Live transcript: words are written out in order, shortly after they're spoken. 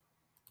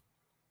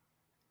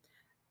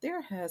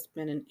There has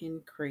been an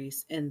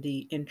increase in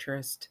the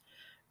interest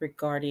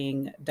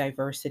regarding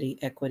diversity,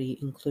 equity,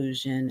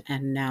 inclusion,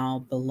 and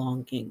now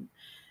belonging,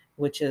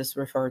 which is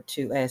referred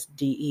to as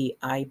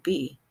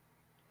DEIB.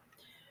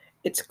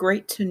 It's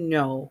great to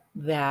know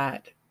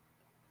that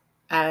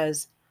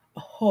as a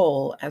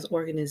whole, as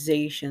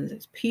organizations,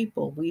 as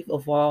people, we've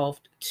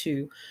evolved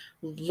to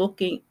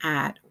looking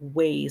at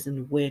ways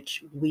in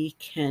which we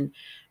can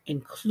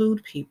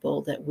include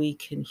people, that we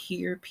can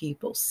hear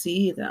people,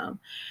 see them,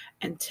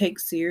 and take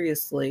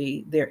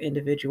seriously their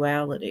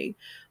individuality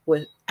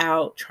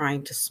without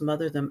trying to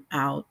smother them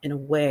out in a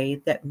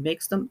way that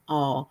makes them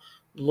all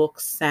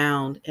look,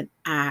 sound, and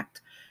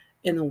act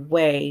in a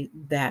way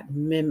that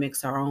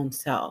mimics our own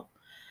self.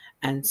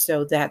 And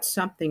so that's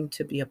something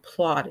to be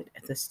applauded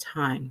at this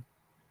time.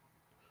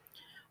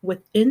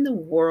 Within the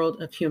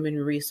world of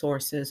human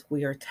resources,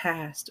 we are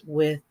tasked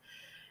with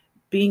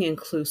being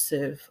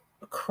inclusive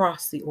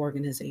across the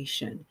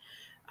organization,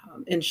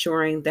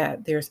 ensuring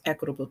that there's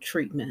equitable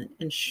treatment,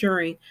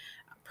 ensuring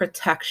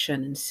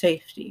protection and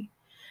safety.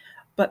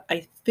 But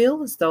I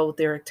feel as though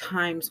there are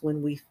times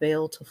when we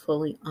fail to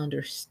fully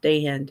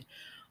understand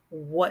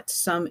what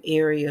some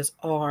areas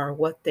are,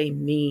 what they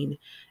mean,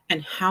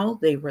 and how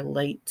they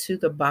relate to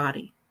the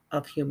body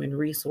of human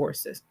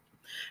resources,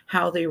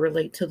 how they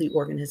relate to the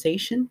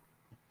organization,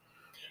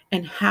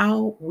 and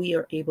how we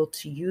are able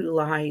to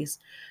utilize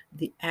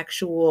the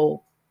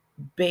actual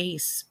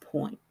base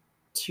point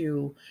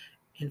to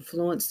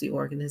influence the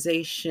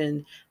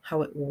organization,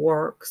 how it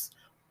works,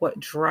 what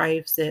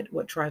drives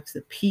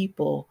the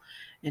people,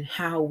 and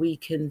how we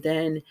can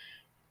then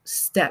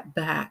step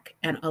back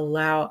and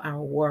allow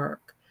our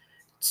work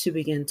to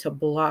begin to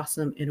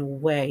blossom in a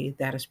way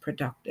that is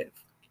productive.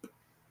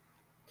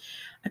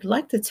 I'd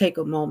like to take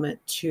a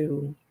moment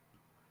to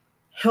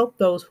help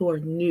those who are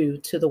new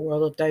to the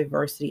world of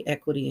diversity,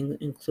 equity,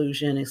 and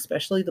inclusion,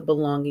 especially the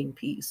belonging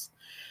piece,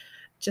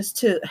 just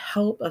to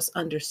help us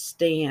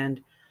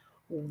understand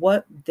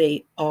what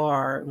they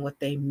are and what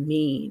they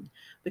mean.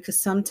 Because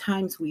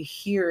sometimes we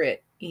hear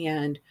it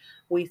and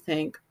we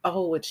think,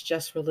 oh, it's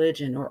just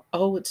religion, or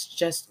oh, it's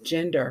just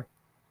gender.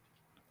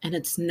 And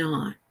it's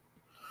not.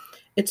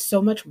 It's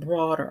so much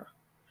broader.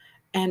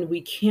 And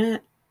we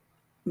can't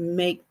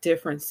make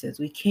differences.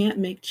 We can't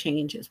make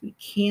changes. We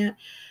can't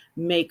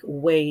make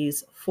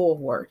ways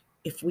forward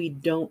if we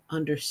don't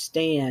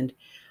understand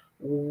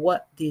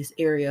what these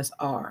areas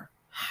are,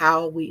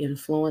 how we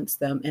influence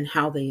them, and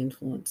how they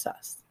influence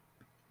us.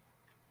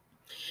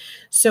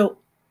 So,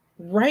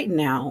 right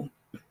now,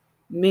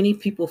 many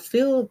people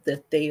feel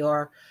that they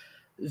are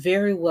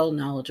very well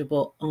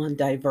knowledgeable on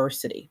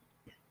diversity,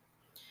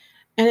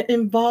 and it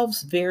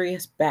involves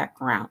various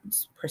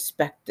backgrounds,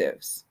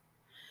 perspectives.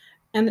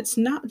 And it's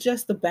not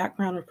just the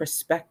background or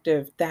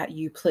perspective that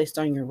you placed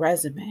on your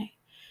resume.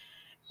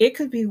 It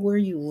could be where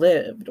you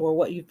lived or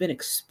what you've been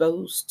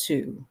exposed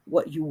to,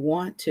 what you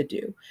want to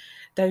do.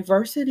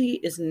 Diversity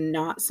is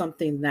not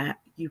something that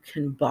you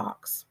can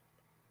box.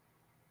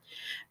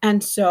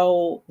 And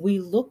so we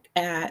look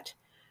at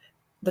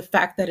the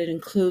fact that it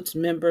includes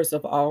members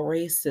of all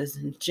races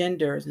and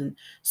genders and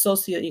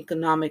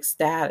socioeconomic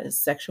status,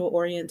 sexual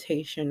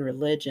orientation,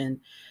 religion,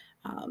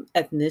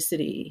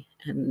 ethnicity,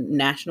 and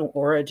national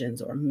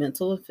origins, or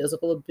mental and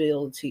physical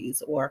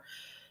abilities, or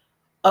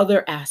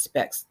other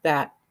aspects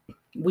that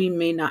we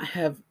may not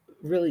have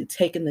really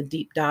taken the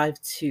deep dive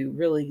to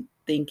really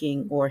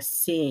thinking or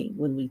seeing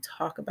when we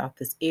talk about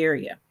this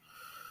area.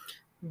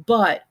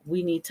 But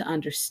we need to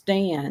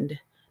understand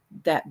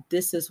that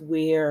this is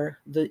where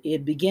the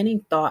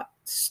beginning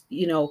thoughts,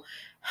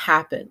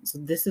 happens.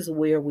 This is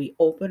where we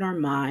open our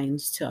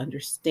minds to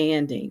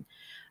understanding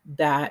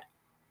that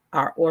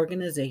our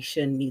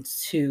organization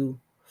needs to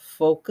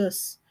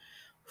focus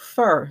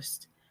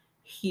first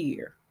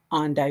here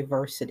on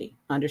diversity,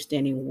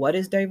 understanding what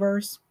is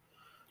diverse,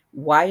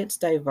 why it's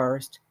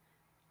diverse,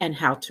 and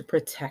how to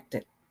protect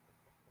it.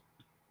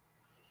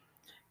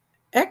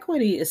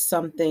 Equity is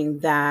something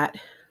that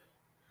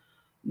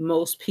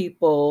most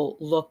people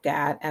look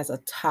at as a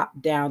top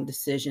down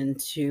decision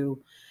to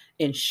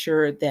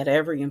ensure that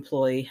every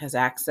employee has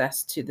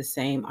access to the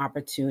same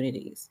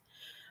opportunities.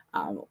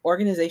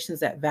 Organizations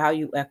that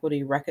value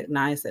equity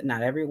recognize that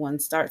not everyone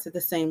starts at the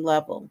same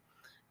level,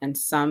 and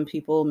some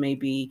people may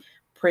be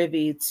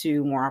privy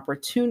to more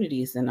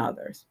opportunities than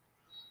others.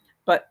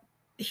 But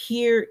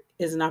here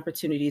is an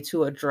opportunity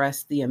to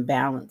address the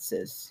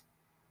imbalances.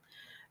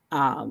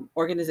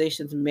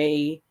 Organizations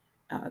may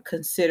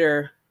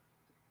consider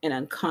an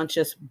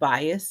unconscious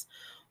bias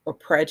or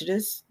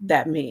prejudice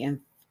that may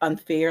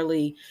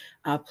unfairly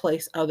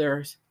place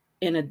others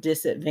in a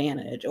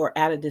disadvantage or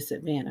at a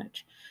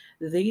disadvantage.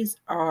 These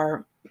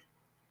are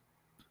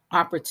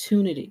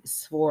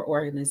opportunities for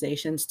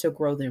organizations to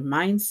grow their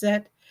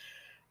mindset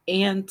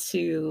and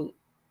to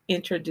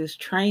introduce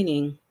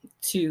training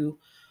to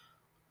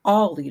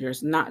all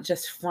leaders, not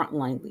just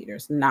frontline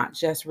leaders, not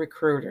just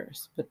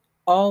recruiters, but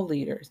all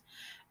leaders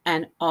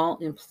and all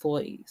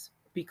employees.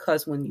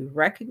 Because when you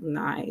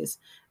recognize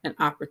an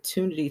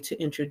opportunity to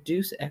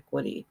introduce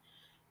equity,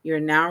 You're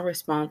now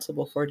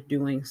responsible for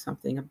doing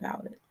something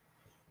about it.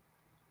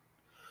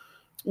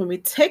 When we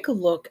take a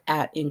look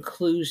at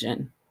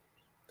inclusion,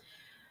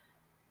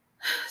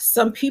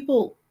 some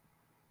people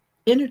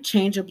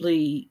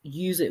interchangeably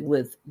use it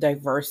with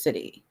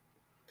diversity,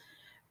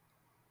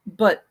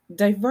 but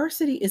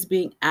diversity is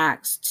being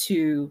asked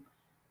to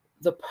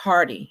the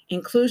party,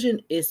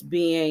 inclusion is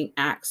being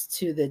asked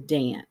to the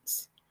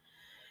dance.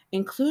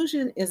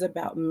 Inclusion is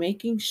about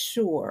making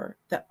sure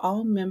that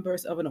all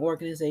members of an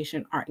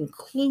organization are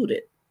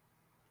included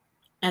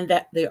and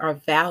that they are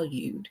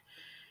valued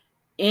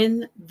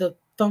in the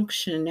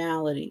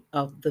functionality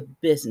of the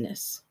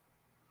business.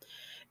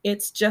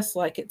 It's just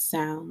like it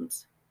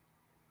sounds.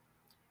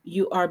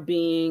 You are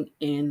being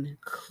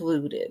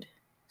included.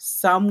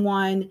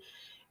 Someone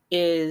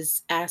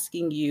is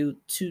asking you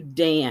to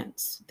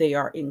dance, they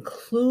are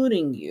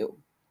including you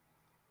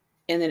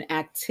in an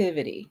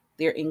activity,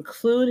 they're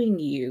including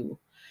you.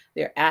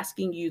 They're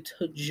asking you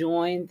to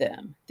join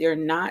them. They're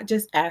not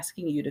just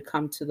asking you to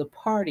come to the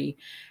party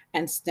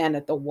and stand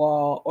at the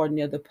wall or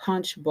near the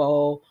punch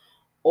bowl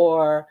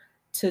or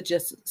to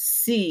just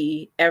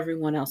see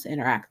everyone else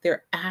interact.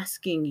 They're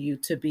asking you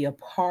to be a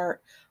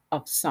part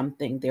of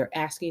something. They're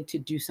asking to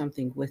do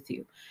something with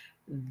you.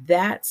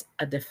 That's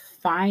a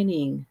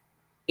defining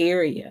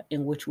area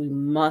in which we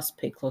must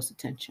pay close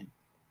attention.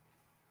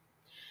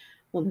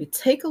 When we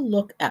take a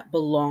look at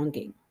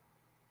belonging,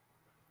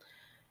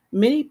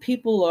 many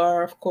people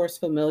are, of course,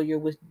 familiar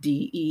with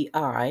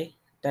DEI,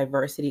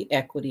 diversity,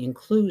 equity,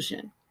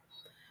 inclusion.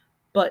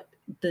 But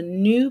the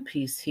new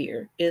piece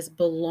here is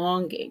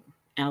belonging.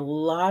 And a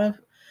lot of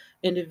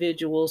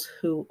individuals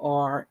who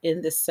are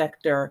in this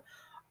sector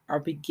are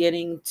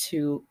beginning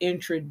to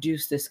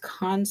introduce this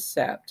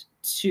concept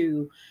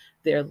to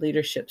their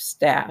leadership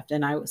staff.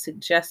 And I would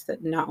suggest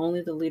that not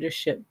only the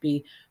leadership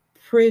be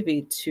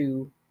privy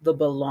to the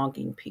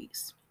belonging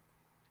piece.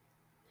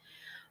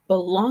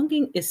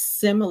 Belonging is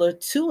similar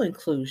to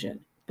inclusion,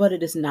 but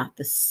it is not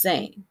the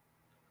same.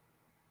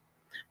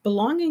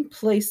 Belonging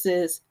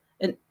places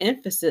an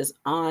emphasis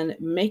on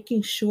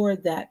making sure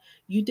that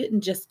you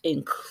didn't just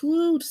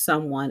include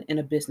someone in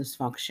a business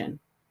function,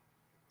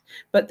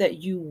 but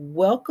that you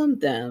welcomed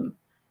them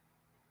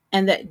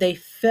and that they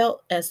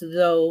felt as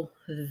though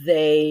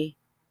they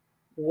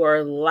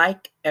were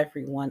like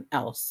everyone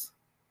else,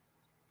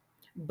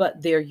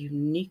 but their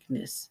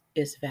uniqueness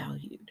is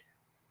valued.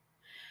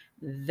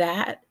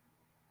 That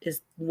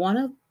is one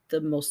of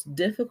the most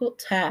difficult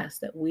tasks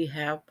that we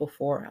have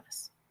before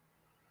us.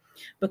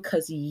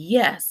 Because,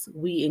 yes,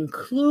 we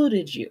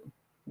included you,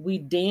 we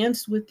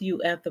danced with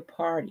you at the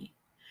party,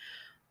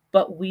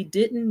 but we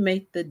didn't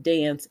make the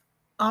dance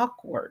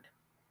awkward.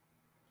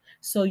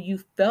 So you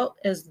felt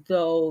as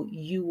though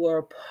you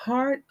were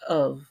part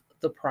of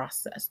the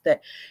process,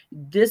 that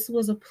this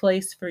was a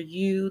place for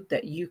you,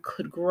 that you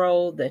could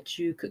grow, that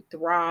you could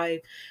thrive,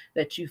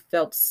 that you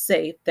felt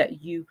safe,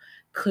 that you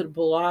could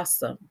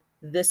blossom.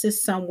 This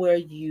is somewhere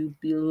you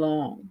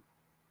belong.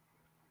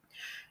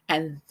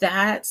 And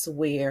that's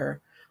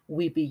where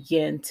we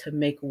begin to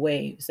make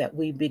waves, that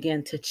we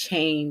begin to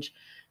change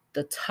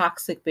the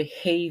toxic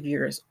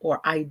behaviors or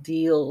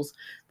ideals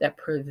that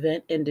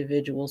prevent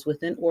individuals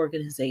within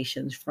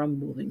organizations from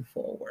moving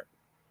forward.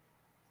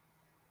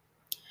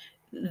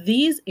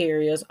 These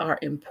areas are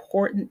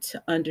important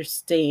to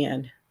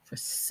understand for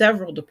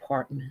several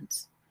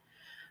departments,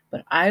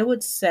 but I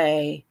would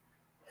say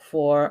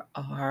for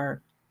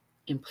our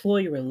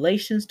employee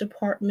relations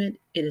department,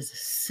 it is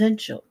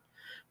essential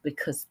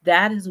because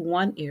that is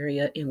one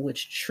area in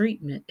which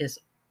treatment is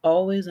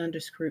always under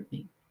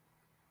scrutiny.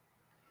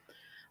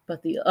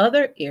 But the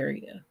other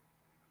area,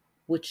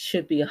 which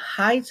should be a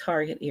high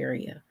target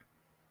area,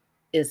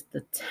 is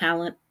the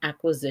talent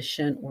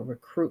acquisition or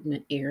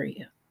recruitment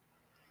area.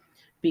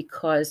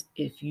 Because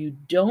if you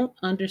don't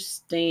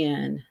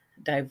understand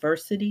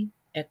diversity,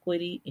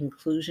 equity,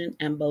 inclusion,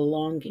 and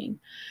belonging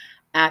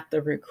at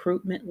the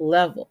recruitment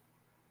level,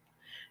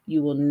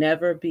 you will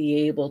never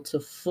be able to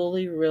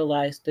fully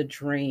realize the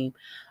dream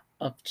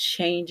of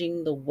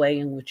changing the way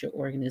in which your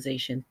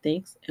organization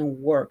thinks and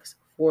works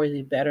for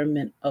the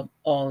betterment of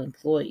all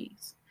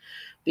employees.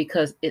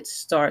 Because it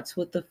starts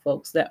with the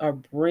folks that are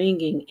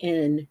bringing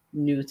in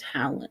new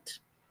talent.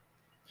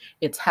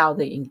 It's how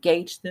they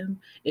engage them,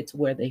 it's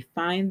where they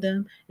find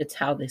them, it's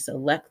how they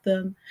select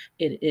them,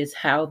 it is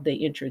how they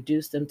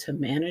introduce them to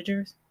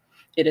managers,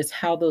 it is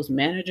how those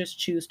managers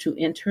choose to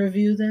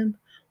interview them,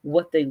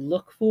 what they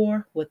look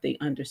for, what they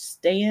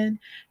understand,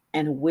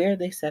 and where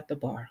they set the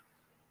bar.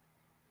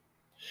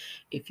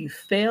 If you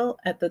fail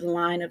at the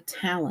line of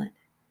talent,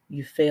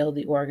 you fail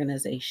the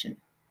organization.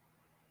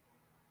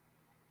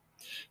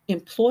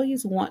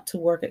 Employees want to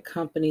work at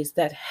companies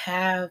that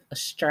have a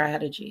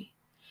strategy.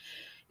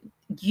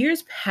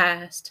 Years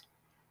past,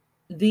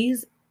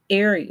 these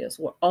areas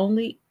were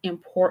only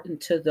important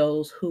to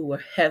those who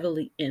were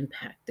heavily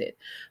impacted.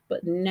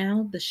 But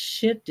now the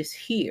shift is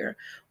here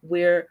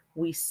where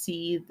we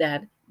see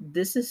that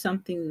this is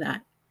something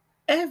that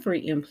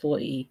every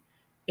employee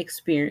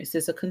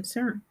experiences a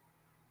concern.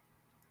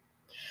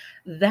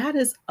 That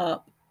is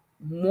up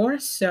More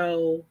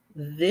so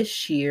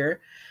this year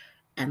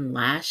and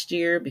last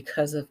year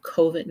because of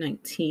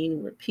COVID-19,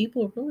 where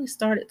people really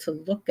started to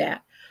look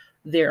at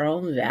their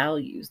own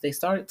values. They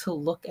started to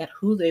look at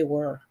who they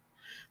were.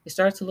 They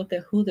started to look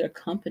at who their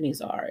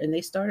companies are, and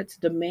they started to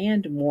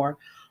demand more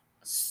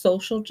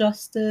social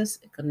justice,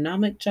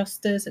 economic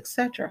justice,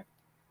 etc.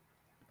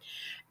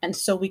 And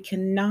so we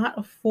cannot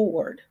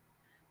afford,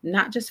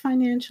 not just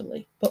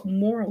financially, but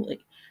morally,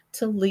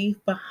 to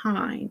leave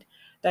behind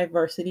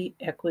diversity,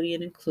 equity,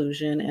 and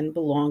inclusion and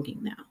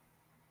belonging now.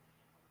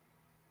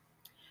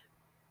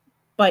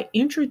 By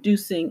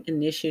introducing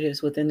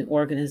initiatives within the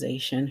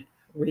organization,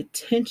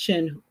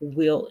 retention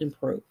will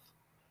improve.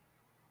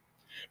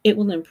 It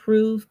will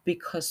improve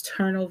because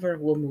turnover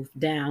will move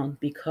down,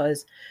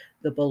 because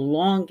the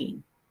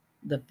belonging,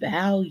 the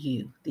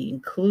value, the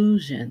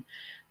inclusion,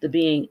 the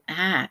being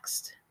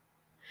asked,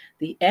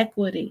 the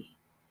equity,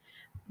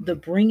 the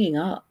bringing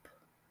up,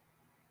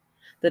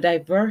 the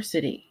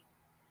diversity,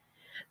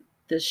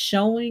 the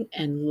showing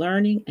and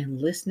learning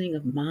and listening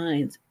of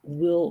minds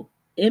will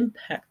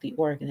impact the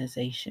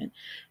organization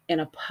in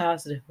a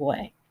positive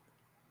way.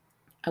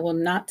 I will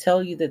not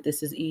tell you that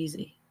this is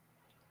easy.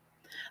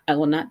 I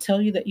will not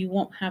tell you that you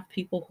won't have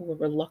people who are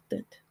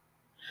reluctant.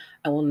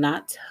 I will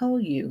not tell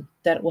you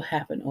that it will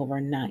happen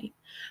overnight,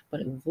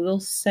 but I will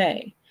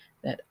say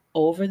that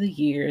over the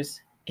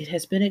years, it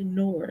has been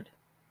ignored.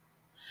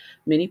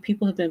 Many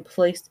people have been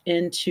placed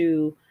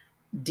into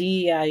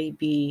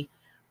DEIB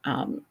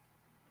um,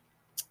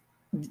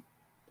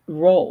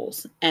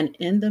 roles, and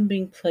in them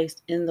being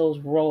placed in those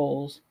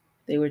roles,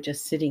 they were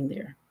just sitting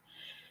there.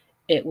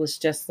 It was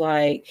just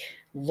like,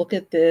 look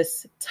at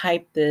this,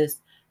 type this,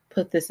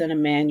 put this in a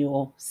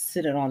manual,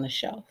 sit it on the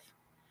shelf.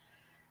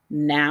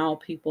 Now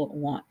people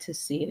want to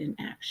see it in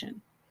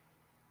action.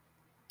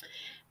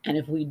 And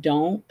if we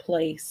don't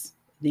place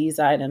these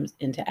items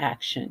into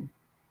action,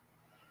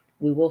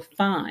 we will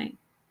find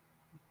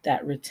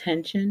that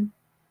retention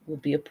will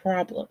be a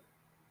problem.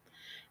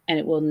 And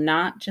it will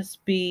not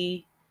just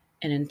be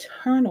an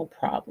internal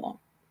problem.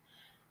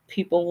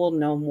 People will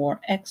know more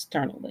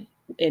externally,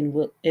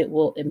 and it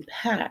will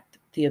impact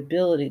the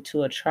ability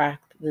to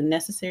attract the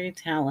necessary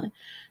talent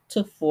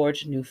to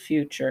forge a new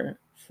future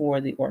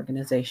for the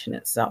organization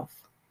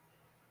itself.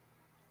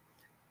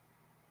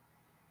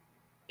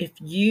 If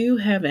you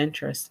have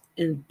interest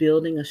in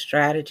building a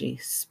strategy,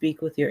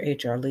 speak with your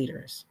HR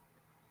leaders.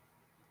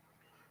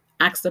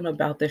 Ask them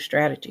about their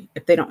strategy.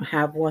 If they don't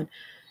have one,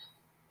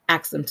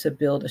 ask them to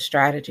build a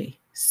strategy.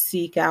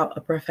 Seek out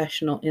a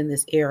professional in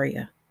this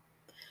area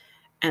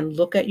and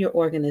look at your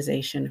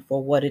organization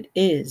for what it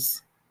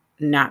is,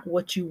 not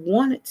what you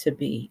want it to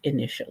be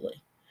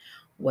initially,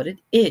 what it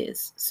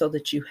is, so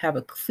that you have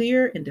a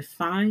clear and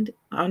defined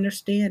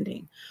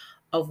understanding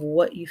of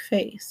what you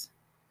face.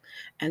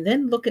 And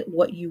then look at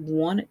what you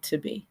want it to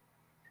be.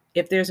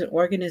 If there's an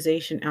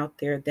organization out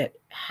there that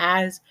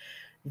has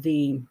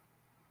the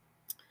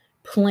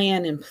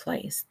plan in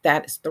place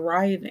that is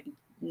thriving,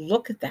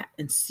 look at that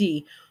and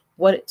see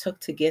what it took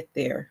to get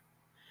there.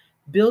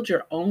 Build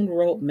your own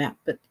roadmap,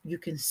 but you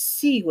can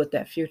see what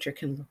that future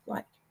can look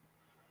like,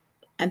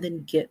 and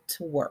then get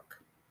to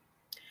work.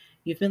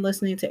 You've been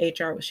listening to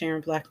HR with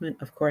Sharon Blackman.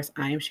 Of course,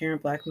 I am Sharon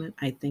Blackman.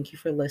 I thank you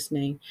for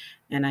listening,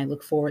 and I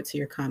look forward to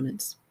your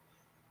comments.